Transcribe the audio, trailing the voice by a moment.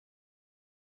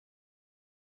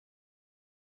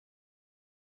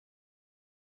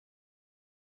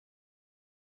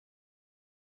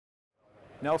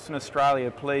Nelson Australia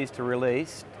are pleased to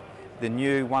release the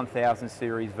new 1000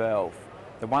 series valve.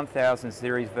 The 1000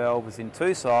 series valve is in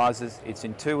two sizes. It's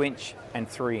in 2-inch and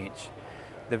 3-inch.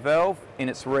 The valve in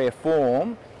its rare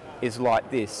form is like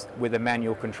this with a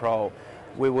manual control.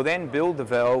 We will then build the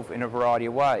valve in a variety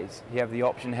of ways. You have the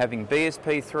option of having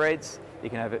BSP threads,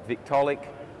 you can have it Victolic,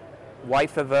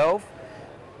 wafer valve,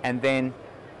 and then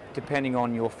depending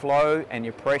on your flow and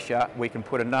your pressure, we can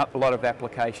put a lot of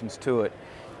applications to it.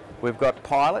 We've got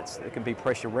pilots that can be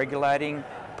pressure regulating,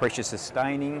 pressure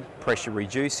sustaining, pressure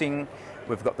reducing.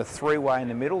 We've got the three-way in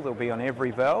the middle that'll be on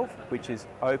every valve, which is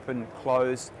open,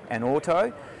 close and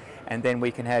auto. And then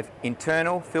we can have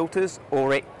internal filters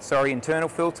or internal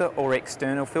filter or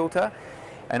external filter,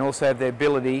 and also have the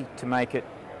ability to make it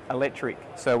electric.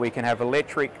 So we can have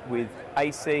electric with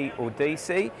AC or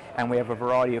DC, and we have a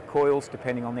variety of coils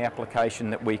depending on the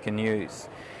application that we can use.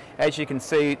 As you can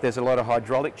see, there's a lot of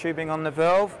hydraulic tubing on the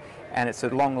valve, and it's a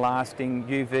long-lasting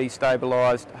UV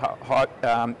stabilised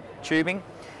tubing.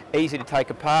 Easy to take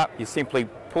apart. You simply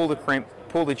pull the crimp,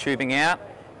 pull the tubing out,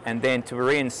 and then to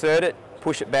reinsert it,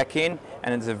 push it back in,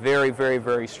 and it's a very, very,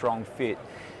 very strong fit.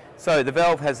 So the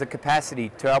valve has the capacity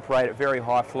to operate at very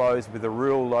high flows with a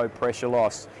real low pressure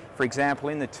loss. For example,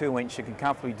 in the 2-inch, you can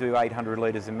comfortably do 800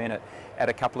 litres a minute at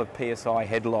a couple of PSI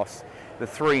head loss. The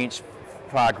 3-inch,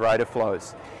 far greater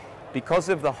flows. Because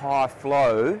of the high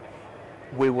flow,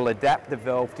 we will adapt the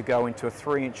valve to go into a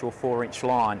 3-inch or 4-inch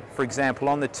line. For example,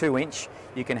 on the 2-inch,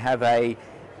 you can have a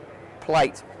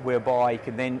plate whereby you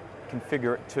can then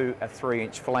configure it to a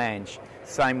 3-inch flange.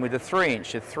 Same with the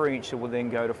 3-inch. A 3-inch will then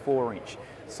go to 4-inch.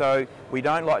 So we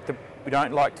don't like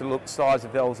to look size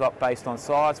of valves up based on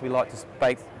size. We like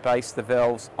to base the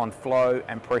valves on flow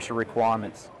and pressure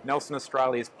requirements. Nelson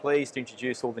Australia is pleased to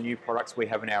introduce all the new products we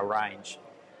have in our range.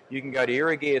 You can go to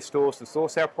Irrigear stores to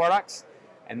source our products,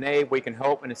 and there we can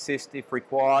help and assist if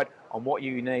required on what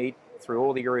you need through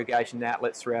all the irrigation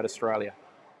outlets throughout Australia.